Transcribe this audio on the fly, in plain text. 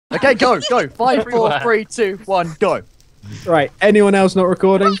Okay, go. 5, 4, 3, 2, 1, go. Right. Anyone else not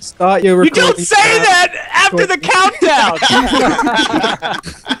recording? Start your recording. You don't say that after the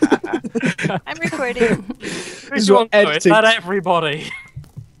countdown. I'm recording. This is what No, it's editing. not everybody.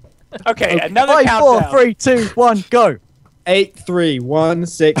 Okay, another 5, countdown. 4, 3, 2, 1, go. 8, 3, 1,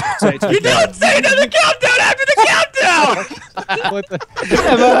 6. You don't say another countdown after the countdown.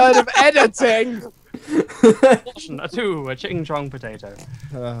 Never heard of editing. 1, 2, a ching chong potato.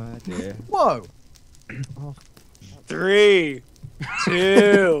 Oh dear. Whoa. 3,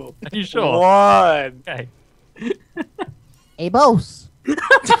 2, Are you sure? 1. Okay. Hey, boss.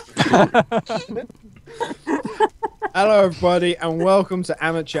 Hello, everybody, and welcome to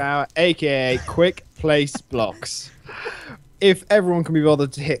Amateur Hour, aka Quick Place Blocks. If everyone can be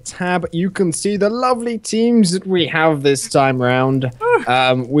bothered to hit tab, you can see the lovely teams that we have this time round.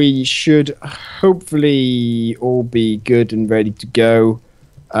 We should hopefully all be good and ready to go.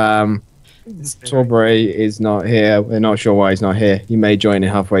 Strawberry is not here. We're not sure why he's not here. He may join in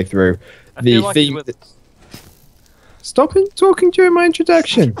halfway through. I feel like he's theme. with us. Stop talking during my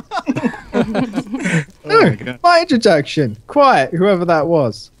introduction. No, my introduction. Quiet, whoever that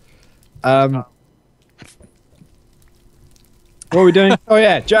was. What are we doing? Oh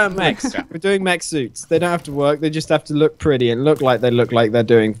yeah, giant mechs. We're doing mech suits. They don't have to work. They just have to look pretty and look like they're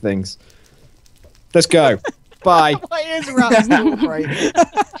doing things. Let's go. Bye. My ears are out still great.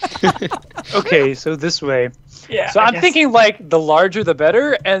 Okay, so this way. Yeah. So I'm thinking like the larger the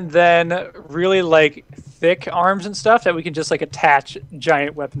better, and then really like thick arms and stuff that we can just like attach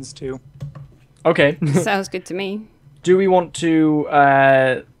giant weapons to. Okay. Sounds good to me. Do we want to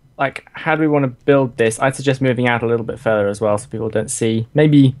like? How do we want to build this? I'd suggest moving out a little bit further as well, so people don't see.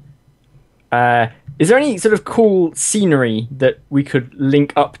 Maybe. Is there any sort of cool scenery that we could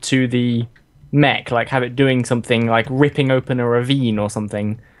link up to the mech, like have it doing something like ripping open a ravine or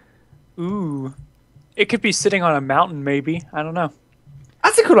something? Ooh. It could be sitting on a mountain, maybe. I don't know.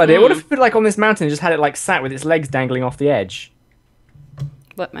 That's a cool idea. What if we put it like on this mountain and just had it like sat with its legs dangling off the edge?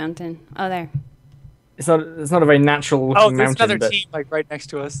 What mountain? Oh, there. It's not a very natural looking Oh, there's mountain. another but team like right next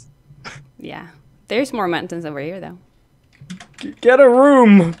to us. Yeah. There's more mountains over here, though. Get a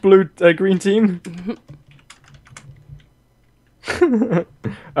room, green team.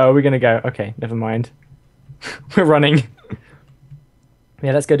 Oh, we're gonna go. Okay, never mind. We're running.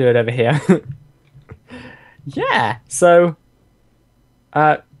 Yeah, let's go do it over here. Yeah. So,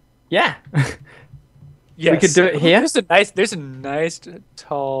 yeah. Yes. We could do it here. There's a nice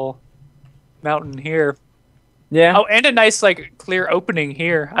tall mountain here. Yeah. Oh, and a nice like clear opening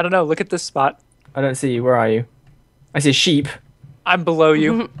here. I don't know. Look at this spot. I don't see you. Where are you? I see a sheep. I'm below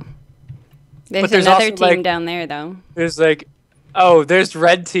you. There's there's another also, team like- down there, though. There's like, oh, there's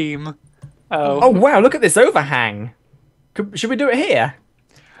red team. Oh wow! Look at this overhang. Should we do it here?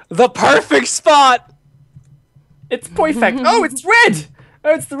 The perfect spot. It's perfect. Oh, it's red.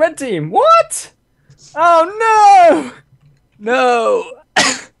 Oh, it's the red team. What? Oh No. no!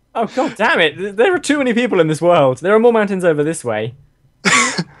 Oh god damn it! There are too many people in this world. There are more mountains over this way.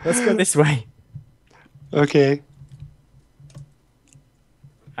 Let's go this way. Okay.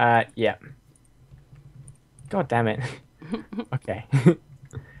 Yeah. God damn it. Okay.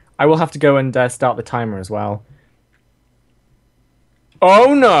 I will have to go and start the timer as well.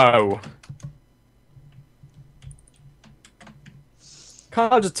 Oh no!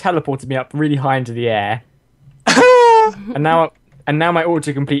 Carl just teleported me up really high into the air. and now my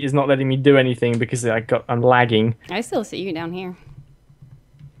autocomplete is not letting me do anything because I'm lagging. I still see you down here.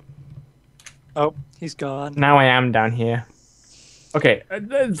 Oh, he's gone. Now I am down here. Okay,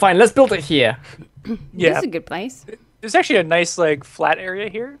 fine, let's build it here. Yeah. This is a good place. There's actually a nice like flat area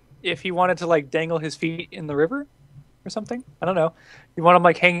here. If he wanted to like dangle his feet in the river or something. I don't know. You want him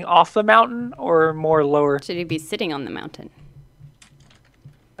like hanging off the mountain or more lower? Should he be sitting on the mountain?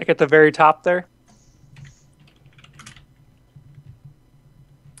 Like at the very top there?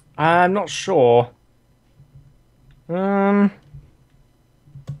 I'm not sure.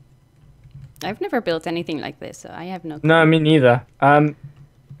 I've never built anything like this, so I have no clue. No, me neither.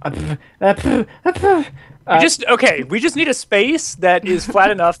 We just need a space that is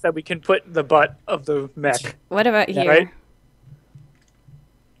flat enough that we can put the butt of the mech. What about here? Right?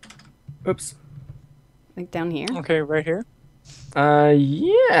 Oops. Like down here? Okay, right here.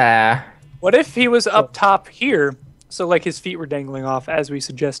 Yeah. What if he was up top here, so like his feet were dangling off as we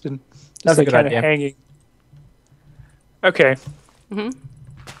suggested? Just That's a like good kind of idea. hanging. Okay. Mm-hmm.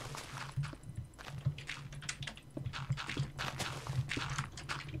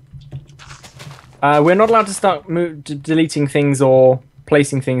 We're not allowed to start deleting things or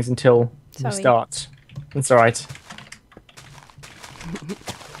placing things until we Sorry. start. That's all right.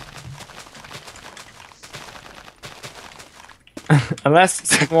 Unless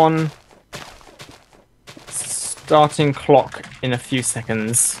someone starting clock in a few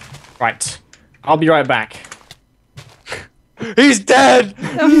seconds. Right. I'll be right back. He's dead!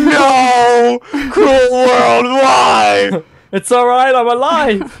 No! Cruel world, why? It's alright, I'm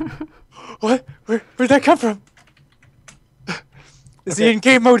alive! What? Where'd that come from? Is he in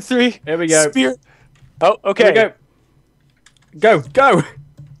game mode 3? Here we go. Spear. Oh, okay. Here we go. Go!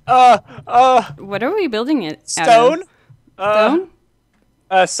 What are we building it? Stone? Stone?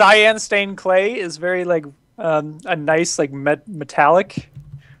 Cyan stained clay is very like a nice like metallic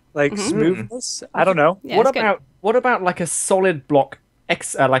like smoothness. I don't know. Yeah, what it's good. about like a solid block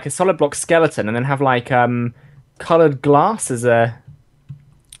like a solid block skeleton, and then have like colored glass as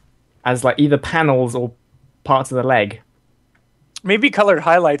like either panels or parts of the leg? Maybe colored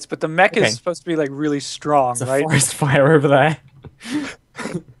highlights, but the mech Okay. is supposed to be like really strong, It's a right? forest fire over there.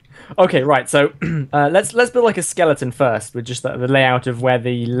 Okay, right. So let's build like a skeleton first, with just the layout of where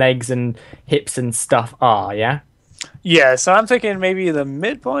the legs and hips and stuff are. Yeah. Yeah, so I'm thinking maybe the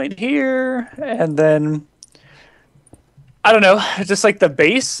midpoint here, and then I don't know, just like the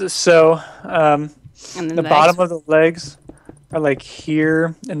base. So And then the bottom of the legs are like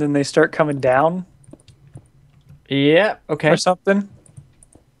here, and then they start coming down Yeah. Okay. or something.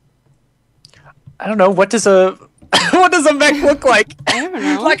 I don't know. What does a what does a mech look like? I don't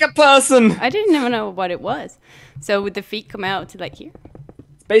know. Like a person. I didn't even know what it was. So would the feet come out to like here?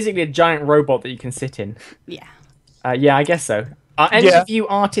 It's basically a giant robot that you can sit in. Yeah. Yeah, I guess so. Are any Yeah. of you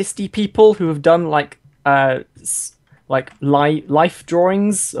artisty people who have done like life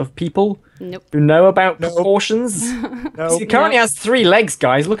drawings of people Nope. who know about Nope. proportions? No, He currently has 3 legs,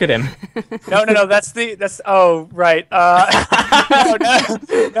 guys. Look at him. no. That's oh right.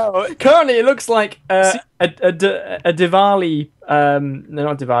 No. Currently, it looks like a Diwali. No,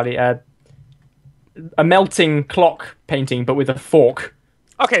 not Diwali. A melting clock painting, but with a fork.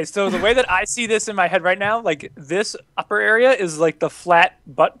 Okay, so the way that I see this in my head right now, like this upper area is like the flat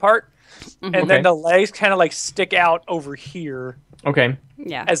butt part, and Okay. then the legs kind of like stick out over here Okay.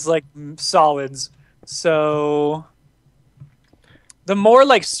 Yeah. as like solids. So the more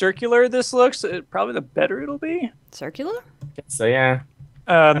like circular this looks, probably the better it'll be. Circular? So yeah.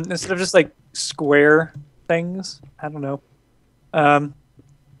 Instead of just like square things. I don't know.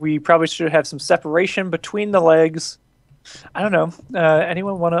 We probably should have some separation between the legs. I don't know.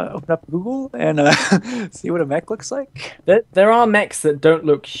 Anyone want to open up Google and see what a mech looks like? There are mechs that don't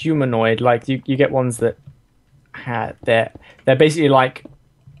look humanoid. Like you get ones that they're basically like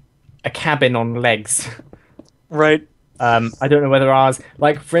a cabin on legs. Right. I don't know whether ours,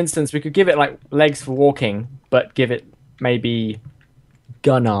 like for instance, we could give it like legs for walking, but give it maybe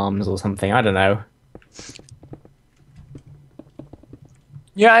gun arms or something. I don't know.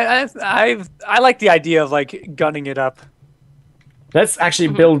 Yeah, I like the idea of like gunning it up. Let's actually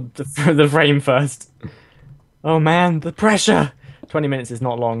build the frame first. Oh man, the pressure! 20 minutes is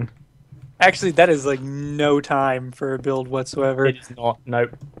not long. Actually, that is like no time for a build whatsoever. It is not.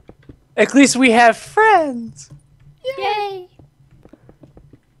 Nope. At least we have friends. Yay!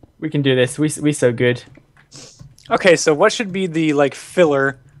 We can do this. We so good. Okay, so what should be the like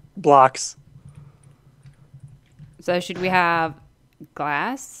filler blocks? So should we have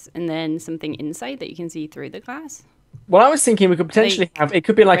glass and then something inside that you can see through the glass? Well, I was thinking we could potentially Like have. It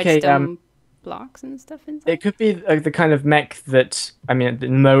could be like a Redstone blocks and stuff inside? It could be the kind of mech that, I mean,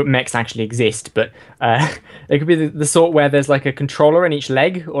 no mechs actually exist, but it could be the sort where there's like a controller in each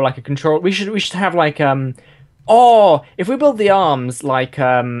leg, or like a control. We should have like if we build the arms like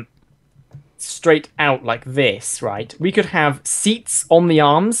straight out like this, right? We could have seats on the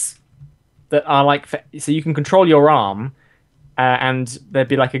arms that are like so you can control your arm, and there'd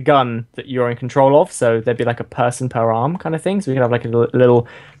be like a gun that you're in control of. So there'd be like a person per arm kind of thing. So we could have like a little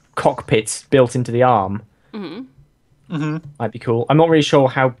cockpit built into the arm. Might be cool. I'm not really sure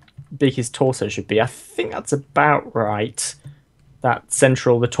how big his torso should be. I think that's about right. That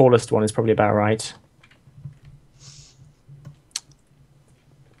the tallest one is probably about right.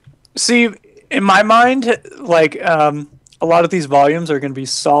 See, in my mind, like a lot of these volumes are going to be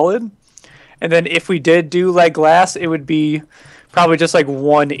solid, and then if we did do like glass, it would be probably just like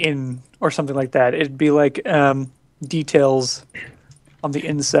one in or something like that. It'd be like details on the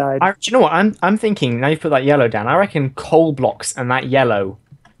inside. Do you know what? I'm thinking, now you've put that yellow down, I reckon coal blocks and that yellow.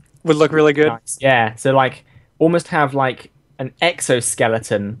 Would look really good. Nice. Yeah, so like almost have like an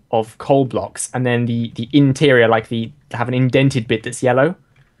exoskeleton of coal blocks, and then the interior, like have an indented bit that's yellow.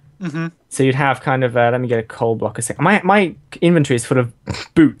 So you'd have kind of let me get a coal block a second. My inventory is full of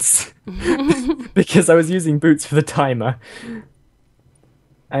boots because I was using boots for the timer.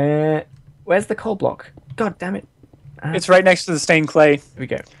 Where's the coal block? God damn it! It's right next to the stained clay. Here we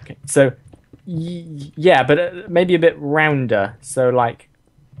go. Okay, so yeah, but maybe a bit rounder. So like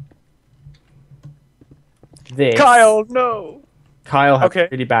this. Kyle, no. Kyle has Okay.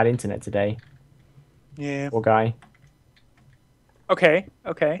 really bad internet today. Yeah. Poor guy. Okay.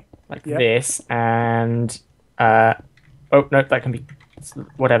 Okay. Like Yep. this, and oh no, that can be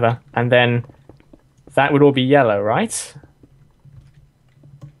whatever. And then that would all be yellow, right?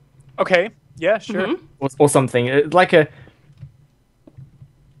 Okay. Yeah. Sure. Mhm. Or something like a.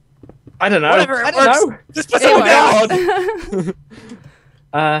 I don't know. Whatever. I It don't works. know. Just put It someone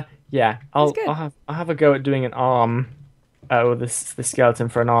down. Yeah, I'll good. I'll have a go at doing an arm, or the skeleton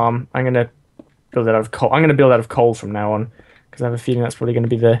for an arm. I'm gonna build it out of coal. I'm gonna build out of coal from now on because I have a feeling that's probably going to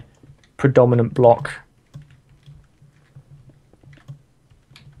be the predominant block.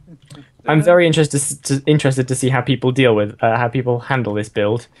 I'm very interested to see how people deal with how people handle this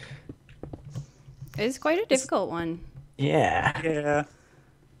build. It's quite a difficult one. Yeah. Yeah.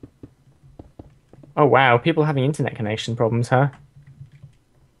 Oh wow, people having internet connection problems, huh?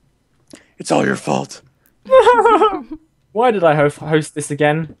 It's all your fault. Why did I host this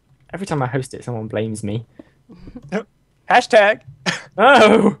again? Every time I host it, someone blames me. Hashtag.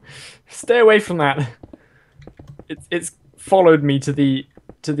 No, stay away from that. It's followed me to the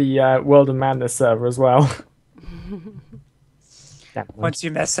World of Madness server as well. Damn. Once you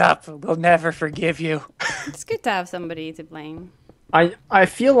mess up, we'll never forgive you. It's good to have somebody to blame. I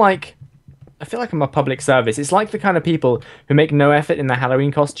feel like I'm a public service. It's like the kind of people who make no effort in their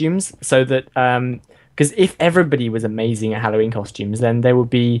Halloween costumes, so that because if everybody was amazing at Halloween costumes, then there would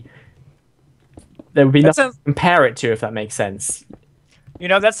be nothing to compare it to, if that makes sense. You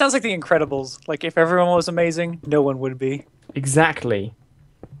know, that sounds like The Incredibles. Like, if everyone was amazing, no one would be. Exactly.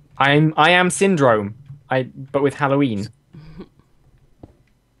 I am Syndrome. But with Halloween.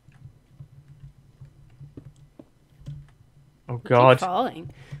 Oh Keep God.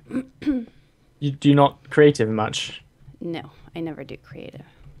 falling. You do not creative much. No, I never do creative.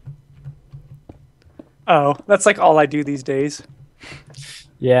 Oh, that's like all I do these days.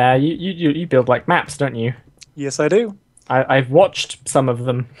 Yeah, you build like maps, don't you? Yes, I do. I've watched some of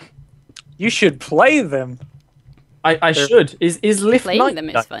them. You should play them. I should. Is Lift Playing 9 them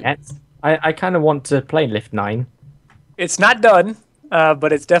is done fun. yet? I kind of want to play Lift 9. It's not done,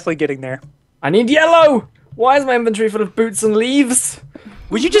 but it's definitely getting there. I need yellow! Why is my inventory full of boots and leaves?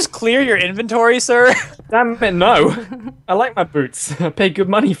 Would you just clear your inventory, sir? Damn it, no. I like my boots. I pay good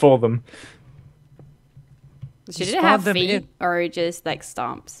money for them. Should it spawn have them feet in. or just like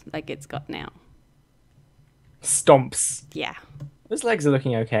stomps like it's got now? Stomps. Yeah. Those legs are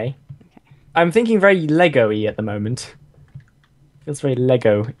looking okay. I'm thinking very Lego-y at the moment. Feels very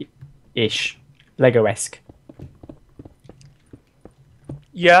Lego-ish. Lego-esque.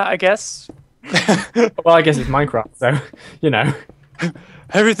 Yeah, I guess. Well, I guess it's Minecraft, so, you know.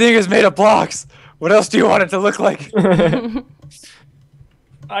 Everything is made of blocks. What else do you want it to look like?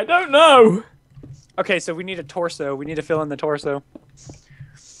 I don't know. Okay, so we need a torso. We need to fill in the torso.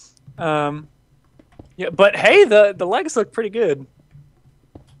 Yeah, but hey, the legs look pretty good.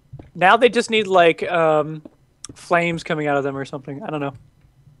 Now they just need like flames coming out of them or something. I don't know.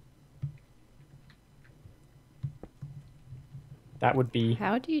 That would be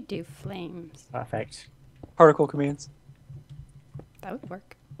How do you do flames? perfect. Particle commands. That would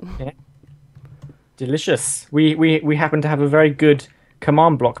work. Delicious. We happen to have a very good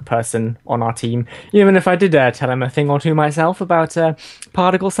command block person on our team. Even if I did tell him a thing or two myself about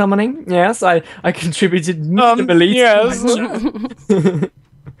particle summoning. Yes, I contributed minimally yes.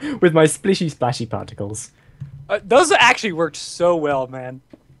 with my splishy splashy particles. Those actually worked so well, man.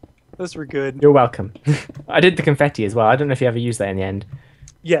 Those were good. You're welcome. I did the confetti as well. I don't know if you ever used that in the end.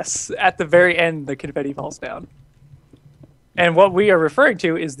 Yes, at the very end, the confetti falls down. And what we are referring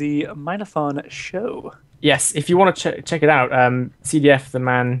to is the Minathon show. Yes, if you want to check it out, CDF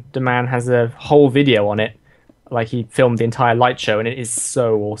the man has a whole video on it. Like he filmed the entire light show, and it is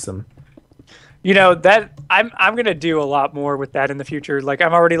so awesome. You know that I'm gonna do a lot more with that in the future. Like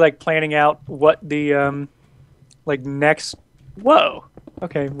I'm already like planning out what the like next. Whoa.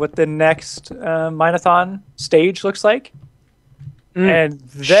 Okay, what the next Minathon stage looks like. And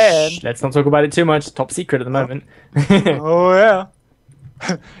then Shh, let's not talk about it too much. Top secret at the moment. oh yeah.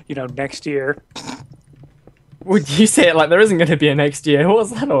 You know, next year. Would you say it like there isn't going to be a next year?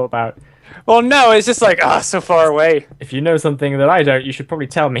 What's that all about? Well, no, it's just like so far away. If you know something that I don't, you should probably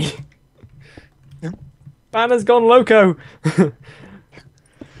tell me. Banner's gone loco.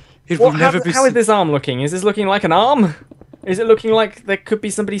 It will never be. How is this arm looking? Is this looking like an arm? Is it looking like there could be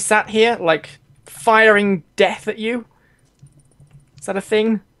somebody sat here, like firing death at you? Is that a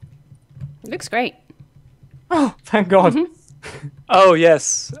thing? It looks great. Oh, thank God. Oh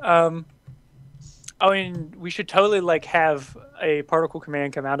yes. I mean, we should totally like have a particle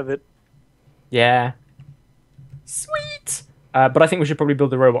command come out of it. Yeah. Sweet. But I think we should probably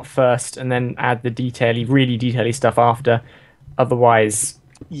build the robot first and then add the really detaily stuff after. Otherwise,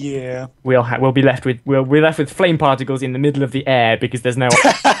 Yeah. we'll be left with flame particles in the middle of the air because there's no.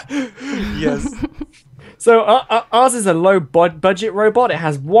 Yes. So ours is a low budget robot. It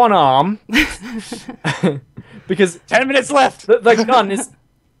has one arm. Because 10 minutes left. the gun is.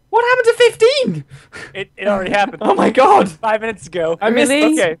 What happened to 15? It already happened. Oh my God! 5 minutes ago. I missed.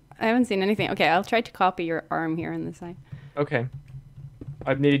 Really? Okay. I haven't seen anything. Okay, I'll try to copy your arm here on the side. Okay.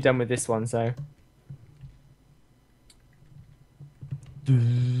 I'm nearly done with this one, so.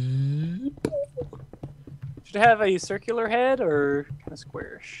 Should it have a circular head or kind of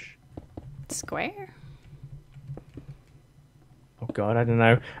squarish? Square? Oh God, I don't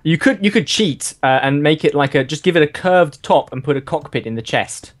know. You could cheat and make it like just give it a curved top and put a cockpit in the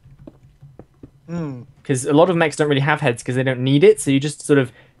chest. Because a lot of mechs don't really have heads because they don't need it, so you just sort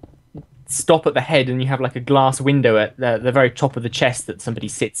of stop at the head and you have like a glass window at the very top of the chest that somebody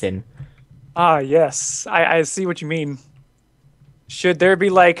sits in. Ah, yes. I see what you mean. Should there be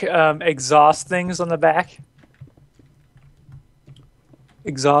like exhaust things on the back?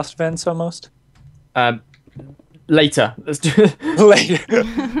 Exhaust vents almost? Later. Let's do Later.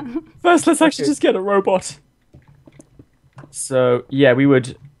 First, let's actually just get a robot. So, yeah, we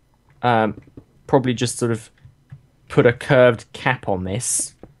would probably just sort of put a curved cap on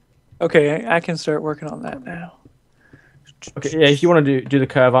this. Okay, I can start working on that now. Okay, yeah, if you want to do the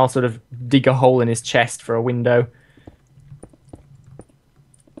curve, I'll sort of dig a hole in his chest for a window.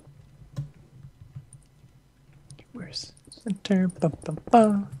 Where's center? Bum, bum,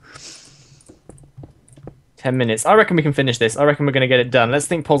 bum. 10 minutes. I reckon we can finish this. I reckon we're going to get it done. Let's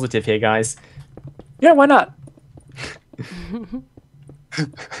think positive here, guys. Yeah, why not?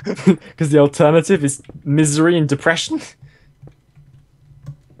 Because the alternative is misery and depression.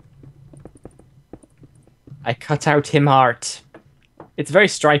 I cut out him heart. It's very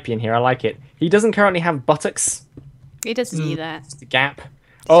stripy in here. I like it. He doesn't currently have buttocks. He doesn't see that. It's a gap.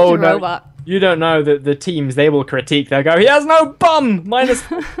 Oh, a no. robot. You don't know that the teams, they will critique. They'll go, he has no bum! Minus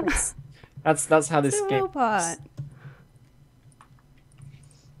points. That's how this It's a game robot.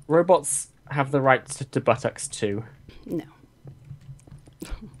 Robots have the right to buttocks too. No.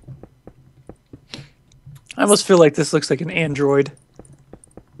 I almost feel like this looks like an android.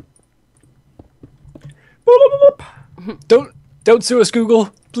 Don't sue us, Google,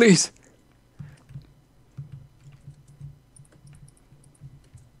 please.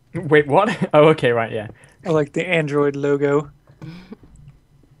 Wait, what? Oh, okay, right, yeah. I like the android logo.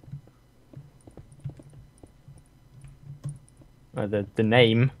 The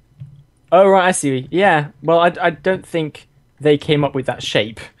name. Oh, right, I see. Yeah, well, I don't think they came up with that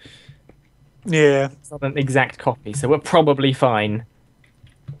shape. Yeah. It's not an exact copy, so we're probably fine.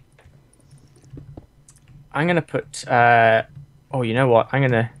 I'm going to put... oh, you know what? I'm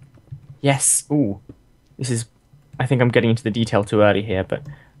going to... Yes. Ooh. This is... I think I'm getting into the detail too early here, but...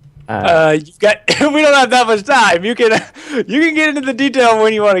 You've got... we don't have that much time. You can get into the detail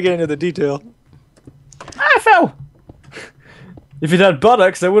when you want to get into the detail. I fell! If it had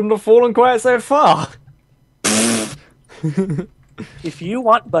buttocks, I wouldn't have fallen quite so far. If you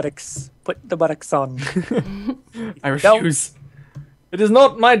want buttocks, put the buttocks on. I refuse. It is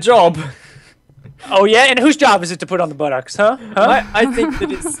not my job. Oh yeah, and whose job is it to put on the buttocks, huh? I think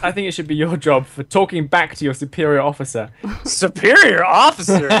that I think it should be your job for talking back to your superior officer. Superior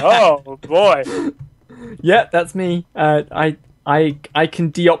officer. Oh boy. Yeah, that's me. I can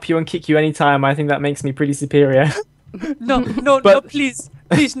de-op you and kick you anytime. I think that makes me pretty superior. No, please,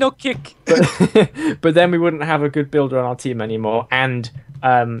 no kick. But then we wouldn't have a good builder on our team anymore. And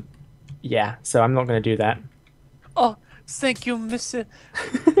yeah, so I'm not going to do that. Oh, thank you, Mr.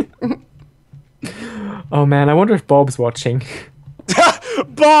 Oh man, I wonder if Bob's watching.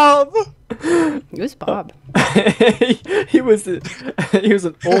 Bob. Who's Bob? he was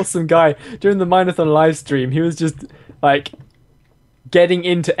an awesome guy during the Minothon live stream. He was just like getting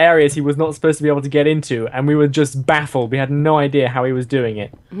into areas he was not supposed to be able to get into, and we were just baffled. We had no idea how he was doing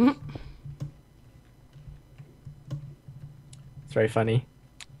it. It's very funny.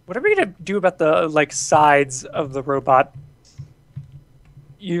 What are we gonna do about the like sides of the robot?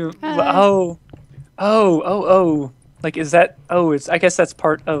 Like, is that? Oh, it's. I guess that's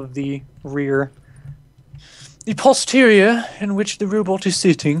part of the rear. The posterior in which the robot is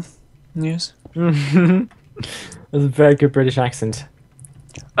sitting. Yes. That's a very good British accent.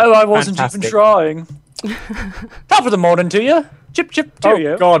 Oh, I wasn't Fantastic. even trying. Top of the morning to you. Chip to you.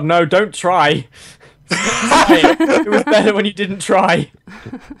 Oh God, no! Don't try. It was better when you didn't try.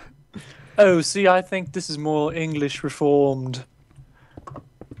 Oh, see, I think this is more English reformed.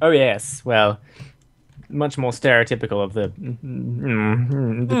 Oh yes, well, much more stereotypical of the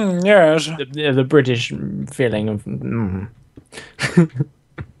Yes. the British feeling of.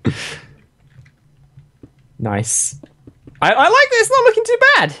 Nice. I like this. It's not looking too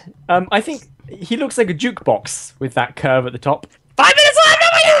bad. I think he looks like a jukebox with that curve at the top. 5 minutes left.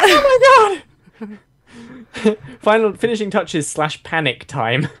 Oh my god! Final finishing touches / panic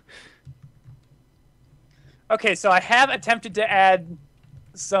time. Okay, so I have attempted to add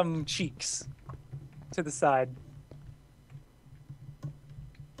some cheeks to the side.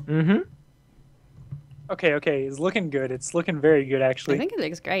 Mm-hmm. Okay, it's looking good. It's looking very good, actually. I think it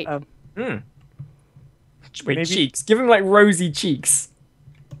looks great. Wait, Maybe- cheeks. Give him like rosy cheeks.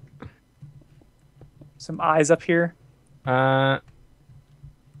 Some eyes up here.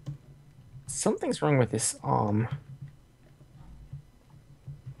 Something's wrong with this arm.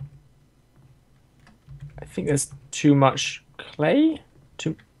 I think there's too much clay.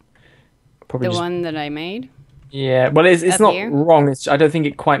 Probably The just, one that I made? yeah. Well, it's Up not here? wrong. I don't think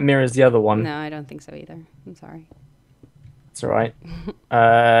it quite mirrors the other one. No, I don't think so either. I'm sorry. It's all right.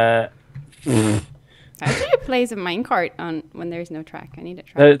 How do you plays a minecart on when there's no track? I need a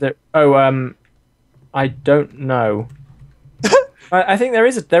track. I don't know. I think there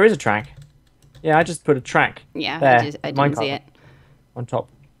is a track. Yeah, I just put a track Yeah, there, I didn't see minecart. it. on top.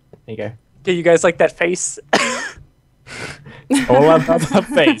 There you go. Do you guys like that face? All about that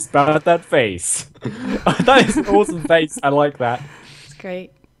face. About that face. That is an awesome face. I like that. It's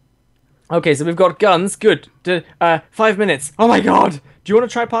great. Okay, so we've got guns. Good. 5 minutes. Oh my god. Do you want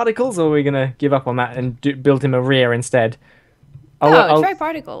to try particles, or are we gonna give up on that and build him a rear instead? Try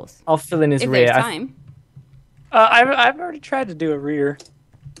particles. I'll fill in his If rear. there's time. I've already tried to do a rear.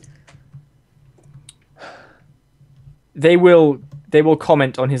 They will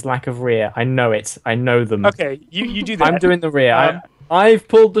comment on his lack of rear. I know it. I know them. Okay, you do that. I'm doing the rear. Um, I've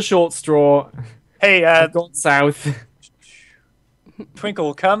pulled the short straw. Hey, I've gone south.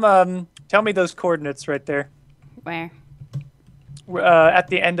 Twinkle, come tell me those coordinates right there. Where? At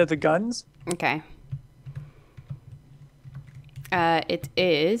the end of the guns. Okay. It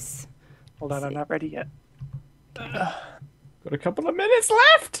is. Hold on, I'm not ready yet. Got a couple of minutes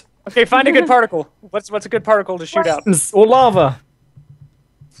left. Okay, find a good particle. What's a good particle to shoot out? Flames or lava.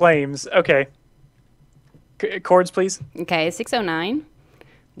 Flames. Okay. Chords, please. Okay, 609,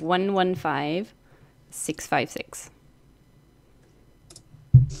 115, 656.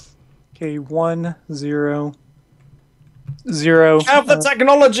 Okay, 1 0 0. Have the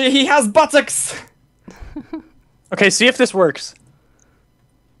technology. He has buttocks. Okay, see if this works.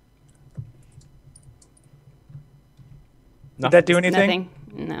 Did that do anything?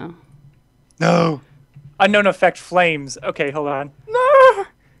 Nothing. No. No. Unknown effect flames. Okay, hold on. No.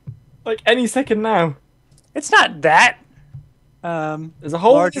 Like any second now. It's not that. There's a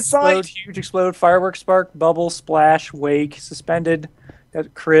hole Large in the side. explode, huge explode, firework spark, bubble, splash, wake, suspended,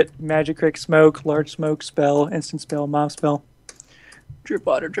 crit, magic crit, smoke, large smoke, spell, instant spell, mob spell, drip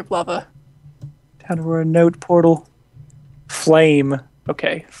water, drip lava, down to a note portal, flame.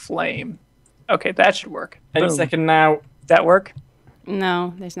 Okay, flame. Okay, that should work. Any Boom. second now. That work?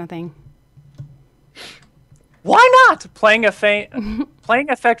 No, there's nothing. Why not? Playing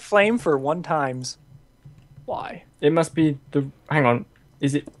effect flame for 1 times. Why? It must be the. Hang on.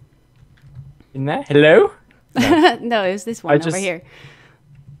 Is it in there? Hello? No, it was this one over just- here.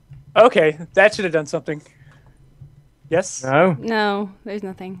 Okay, that should have done something. Yes? No. No, there's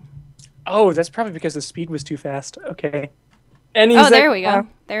nothing. Oh, that's probably because the speed was too fast. Okay. Any Oh, sec- there we go.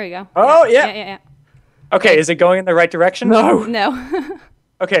 There we go. Oh, yeah. Yeah. Okay, is it going in the right direction? No. No.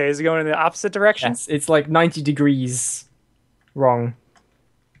 Okay, is it going in the opposite direction? Yes, it's like 90 degrees wrong.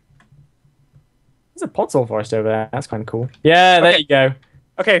 There's a podzol forest over there. That's kind of cool. Yeah, there Okay. you go.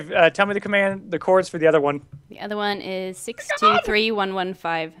 Okay, tell me the chords for the other one. The other one is 623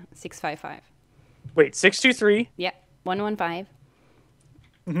 115 655. Wait, 623. Yeah, 115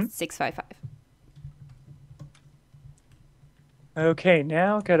 Mm-hmm. 655. Okay,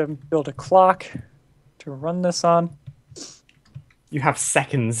 now gotta build a clock to run this on. You have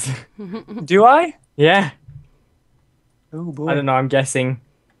seconds. Do I? Yeah. Oh boy. I don't know. I'm guessing.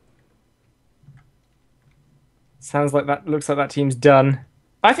 Sounds like that. Looks like that team's done.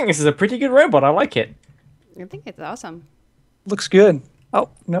 I think this is a pretty good robot. I like it. I think it's awesome. Looks good. Oh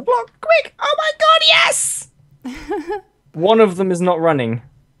no. Block, quick! Oh my god, yes! One of them is not running.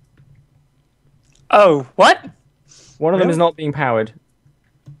 Oh, what? One of them Really? is not being powered.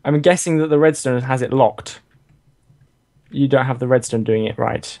 I'm guessing that the redstone has it locked. You don't have the redstone doing it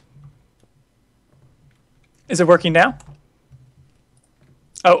right. Is it working now?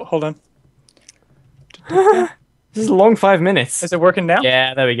 Oh, hold on. This is a long 5 minutes. Is it working now?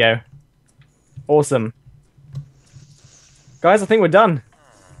 Yeah, there we go. Awesome. Guys, I think we're done.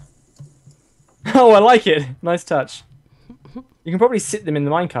 Oh, I like it. Nice touch. You can probably sit them in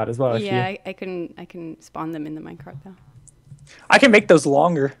the minecart as well. Yeah, If I can spawn them in the minecart though. I can make those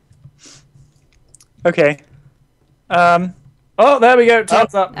longer. Okay. Oh, there we go.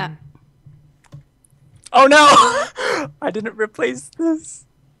 Time's up. Ah, Oh no! I didn't replace this.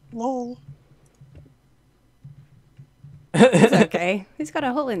 Lol. it's okay. He's got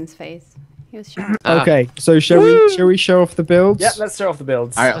a hole in his face. He was shot. Okay, so shall we show off the builds? Yep, let's show off the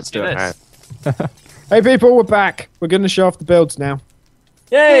builds. All right, let's do it. This. Hey people, we're back. We're going to show off the builds now.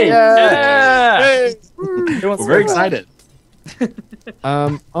 Yay! Yay! Who wants We're to very go? excited.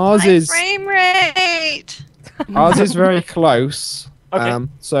 Ours is Frame rate. very close. Okay.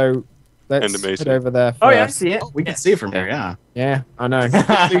 So let's Animation. head over there first. Oh yeah, I see it. We can see it from here, yeah. Yeah, I know.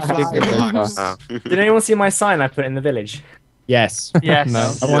 Oh. Did anyone see my sign I put in the village? Yes. Yes.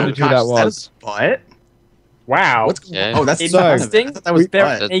 No. I wondered who that was. What? Wow. What's going Yeah. on? Oh, that's It's So- interesting. I thought that was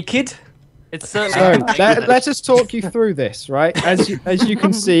They're butt. naked. It's So certainly. let us talk you through this, right? As you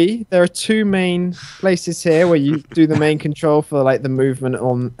can see, there are two main places here where you do the main control for like the movement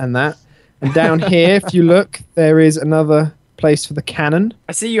on and that. And down here, if you look, there is another place for the cannon.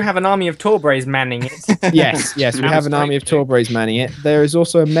 I see you have an army of Torbrays manning it. Yes, we have an army of Torbrays manning it. There is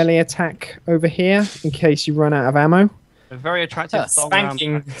also a melee attack over here in case you run out of ammo. A very attractive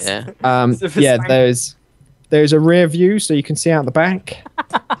Spanking. Yeah. So for Yeah, spanking. there's a rear view so you can see out the back.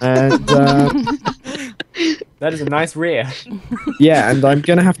 And That is a nice rear. yeah, and I'm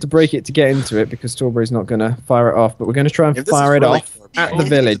gonna have to break it to get into it because Torbray's not gonna fire it off, but we're gonna try and If this fire is it really off at the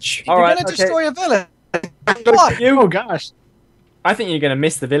village. All right. You're gonna Okay. destroy a village. Fuck you. Oh gosh. I think you're going to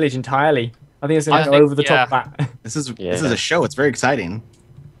miss the village entirely. I think it's going I to go think- over the top of that. This is Yeah. a show. It's very exciting.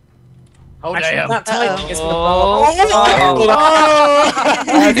 Oh Actually, damn. that timing is going to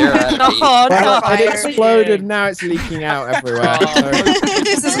You're at No, eight. Well, no. it exploded, now it's leaking out everywhere. So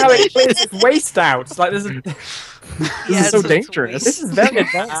This is how it clears its waste out. It's like this is Yeah, so it's dangerous. this is very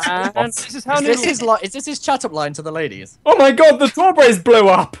advanced. And this is how Is new. this his chat up line to the ladies? Oh my god, the Torbrays blew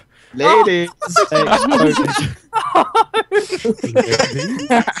up. Ladies. they exploded.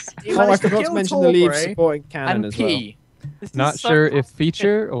 He Oh, I managed to forgot to kill mention the leaves Torbray supporting cannon and as well. pee. This Not is so sure cool. if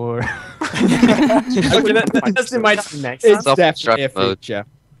feature or Okay, that's in my team next. It's Self-destruct definitely a mode. feature.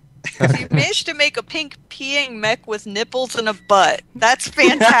 You managed to make a pink peeing mech with nipples and a butt. That's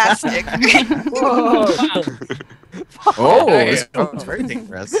fantastic. Oh, Hey. this is very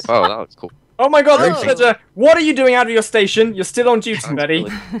dangerous. Oh, that was cool. Oh my god, Oh. Villager, what are you doing out of your station? You're still on duty, buddy.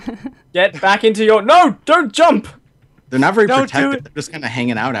 Get back into your... No, don't jump! They're not very Don't do protected. it. They're just kind of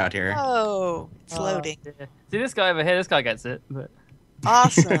hanging out here. Oh, it's loading. See this guy over here? This guy gets it. But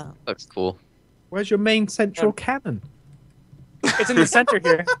Awesome. looks cool. Where's your main central cannon? It's in the center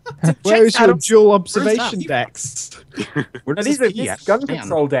here. Where's your Adam's- dual observation decks? Where No, does these are this key these gun stand?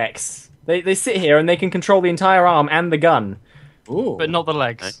 control decks. They sit here and they can control the entire arm and the gun. Ooh. but not the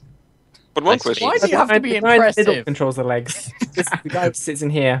legs. But one one question. question. Why do you have to be The guy in the middle impressive? controls the legs. The guy who sits in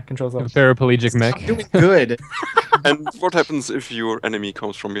here controls the paraplegic mech. Doing good. And what happens if your enemy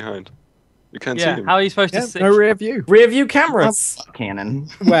comes from behind? You can't see Yeah. him. How are you supposed Yeah, to see? no rear view. rear view cameras. Cannon.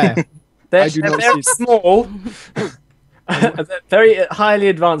 Where? They're, I do they're not very see- small. They're very highly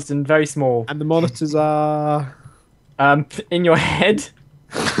advanced and very small. And the monitors are. In your head.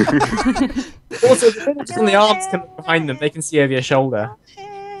 Also, the villagers on the arms can look behind them. They can see over your shoulder.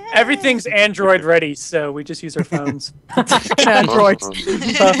 Everything's Android ready, so we just use our phones. Androids.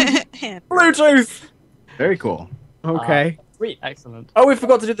 Bluetooth. Very cool. Okay. Sweet. Excellent. Oh, we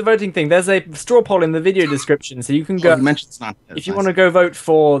forgot to do the voting thing. There's a straw poll in the video description, so you can Oh, go. you mentioned it's not. If you want to go vote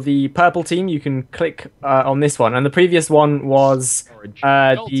for the purple team, you can click on this one. And the previous one was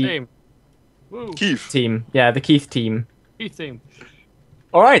Gold the team. Woo. Keith. team. Yeah, the Keith team. Keith team.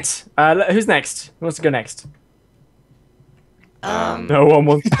 All right. Who's next? Who wants to go next? No one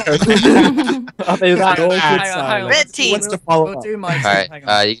wants to go. Are they that All good hang on, silence. Red team. Wants to follow We'll up. do my Alright, hang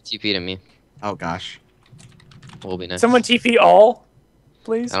on. you can TP to me. Oh gosh. We'll be nice. Someone TP all,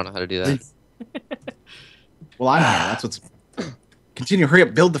 please. I don't know how to do that. Well, I'm here. That's what's. Continue. Hurry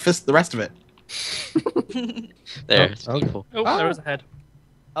up. Build the rest of it. There, it's okay. beautiful. Oh, there was a head.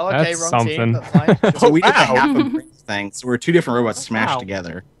 Oh, okay, That's wrong team. something. That's fine. So we did the wow. half of Briggs thing. So we're two different robots smashed Wow.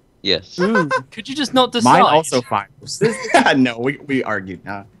 together. Yes. Could you just not decide? Mine also fires. No, we argued.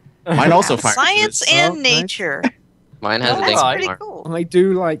 Mine also fires. Science and Okay. nature. Mine has a That's dang pretty arm. cool. I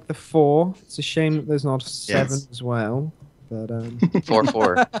do like the 4. It's a shame that there's not a 7 Yes. as well. But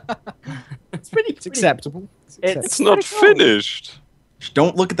 4-4. It's acceptable. It's not finished.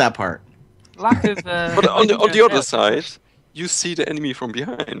 Don't look at that part. Lack of. But on the other side, you see the enemy from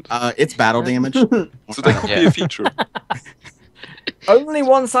behind. It's battle damage. So that could be a feature. Only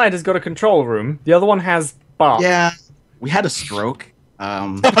one side has got a control room. The other one has bar. Yeah, we had a stroke.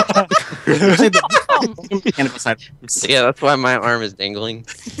 Mechanical side. Yeah, that's why my arm is dangling.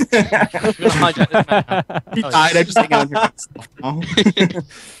 He died. I just hang out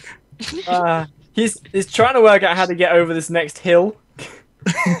here. He's trying to work out how to get over this next hill.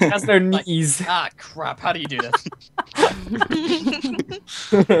 He has no knees. Ah, crap. How do you do this?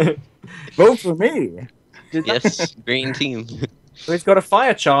 Vote for me. Yes, green team. So he's got a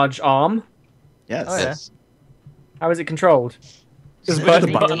fire charge arm. Yes. Oh, yeah. Yes. How is it controlled? Just Green the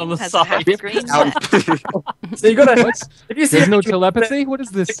button team on the has a half side. green Out. So you got to. If you see There's a no picture of telepathy? What is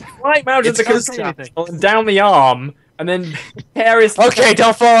this? right mouse It's the because- control panel and down the arm, and then precariously. Okay,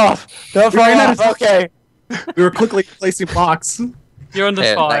 don't fall off. Don't fall off. Okay. We were quickly placing blocks. You're under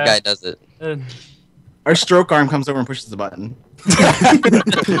Yeah, fire. that That guy does it. Our stroke arm comes over and pushes the button.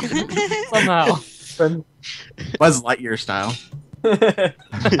 Somehow. Buzz Lightyear style.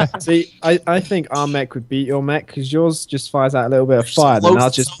 See, I think our mech would beat your mech because yours just fires out a little bit of fire, then slows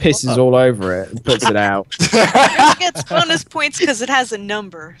ours just itself pisses up. all over it and puts it out. Yours gets bonus points because it has a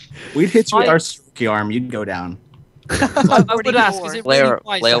number. We'd hit you with our strokey arm, you'd go down. I would ask, is it really Flare-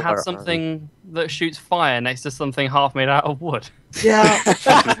 nice flare to have arm. something that shoots fire next to something half made out of wood? Yeah.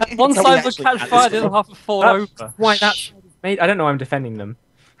 One So we side would actually catch had fire, this the other half would fall That's over. why that's made. I don't know. I'm defending them.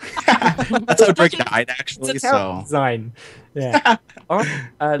 That's how Drake died, actually, It's a terrible so. design. Yeah. All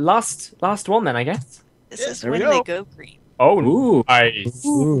right. Last one then, I guess. This is there we when go. they go green. Oh, Ooh. nice.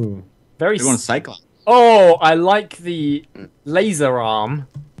 Ooh. Very. We're going Cyclops. Oh, I like the laser arm.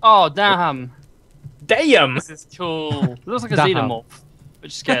 Oh, damn. Damn. This is cool. It looks like a Damn. xenomorph,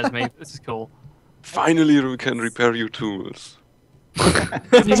 which scares me. This is cool. Finally, we can repair your tools.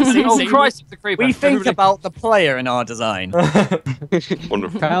 Oh, Christ, it's a creeper. We think about the player in our design.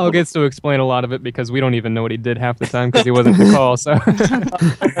 Wonderful. Kyle gets to explain a lot of it because we don't even know what he did half the time because he wasn't the call. So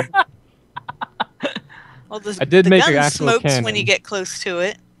Well, the, I did the make an gun actual smokes when cannon. you get close to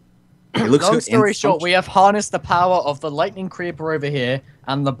it. It looks Long good story and short, we have harnessed the power of the lightning creeper over here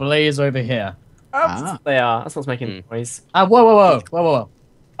and the blaze over here. Ah. They are. That's what's making noise. Whoa.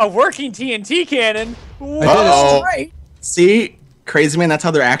 A working TNT cannon. Uh-oh. See? Crazy man, that's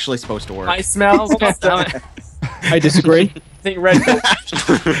how they're actually supposed to work. I smell. Damn it. I disagree. I think Red Bull. I'm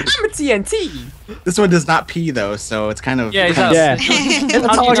a TNT. This one does not pee, though, so it's kind of... Yeah, he's Yeah. out. In the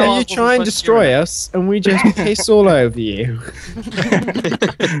target, you try and destroy us, and we just piss all over you.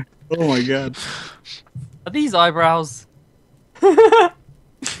 Oh my god. Are these eyebrows?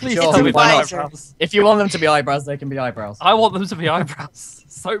 Please Sure, tell me why they're not? eyebrows. If you want them to be eyebrows, they can be eyebrows. I want them to be eyebrows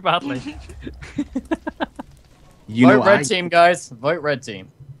so badly. You Vote know red I... team, guys. Vote red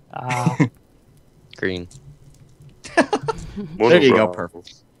team. Green. There you go, purple.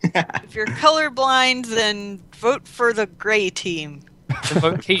 If you're colorblind, then vote for the gray team. The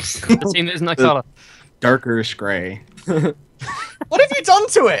vote keeps the team that isn't that color. Darkerish gray. What have you done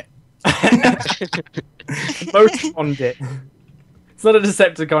to it? Motorconed it. It's not a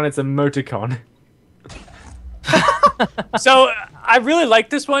Decepticon, it's a Motorcon. So I really like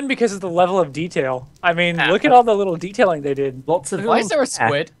this one because of the level of detail. I mean, look at all the little detailing they did. Lots of. Why is there a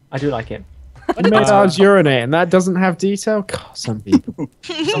squid? I do like it. You made ours urinate, and that doesn't have detail? God, some people.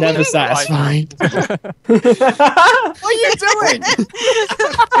 Never satisfied. What are you doing?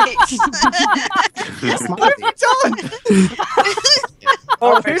 What have you done?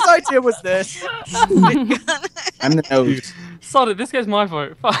 Oh, whose idea was this? I'm the nose. Sorry, this guy's my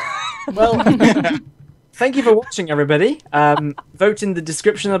vote. Well, thank you for watching, everybody. Vote in the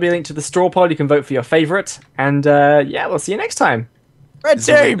description. There'll be a link to the straw poll. You can vote for your favorite. And yeah, we'll see you next time. Red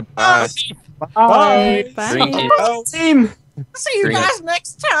team. Bye. Bye. Green team. Team. See you Green. guys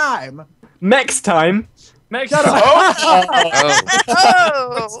next time. Next time. Next Oh!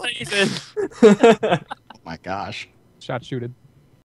 Oh my gosh. shot shooted.